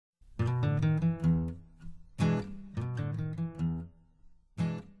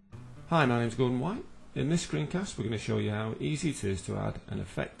Hi, my name's Gordon White. In this screencast we're going to show you how easy it is to add an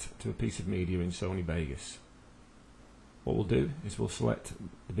effect to a piece of media in Sony Vegas. What we'll do is we'll select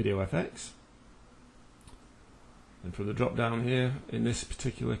the video FX, and from the drop down here, in this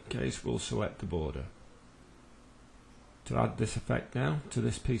particular case, we'll select the border. To add this effect now to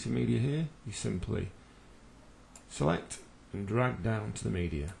this piece of media here, you simply select and drag down to the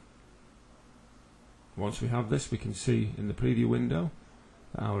media. Once we have this, we can see in the preview window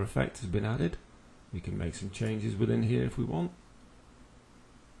that our effect has been added. We can make some changes within here if we want,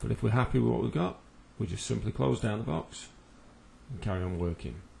 but if we're happy with what we've got, we just simply close down the box and carry on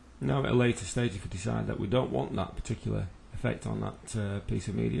working. Now at a later stage, if we decide that we don't want that particular effect on that piece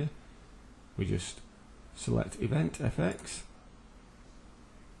of media, we just select Event FX,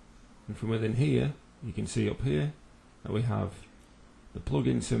 and from within here you can see up here that we have the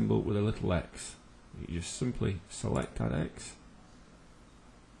plugin symbol with a little X. You just simply select that X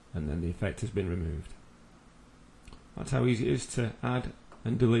and then the effect has been removed. That's how easy it is to add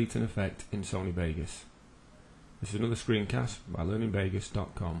and delete an effect in Sony Vegas. This is another screencast by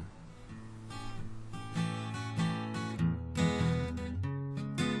learningvegas.com.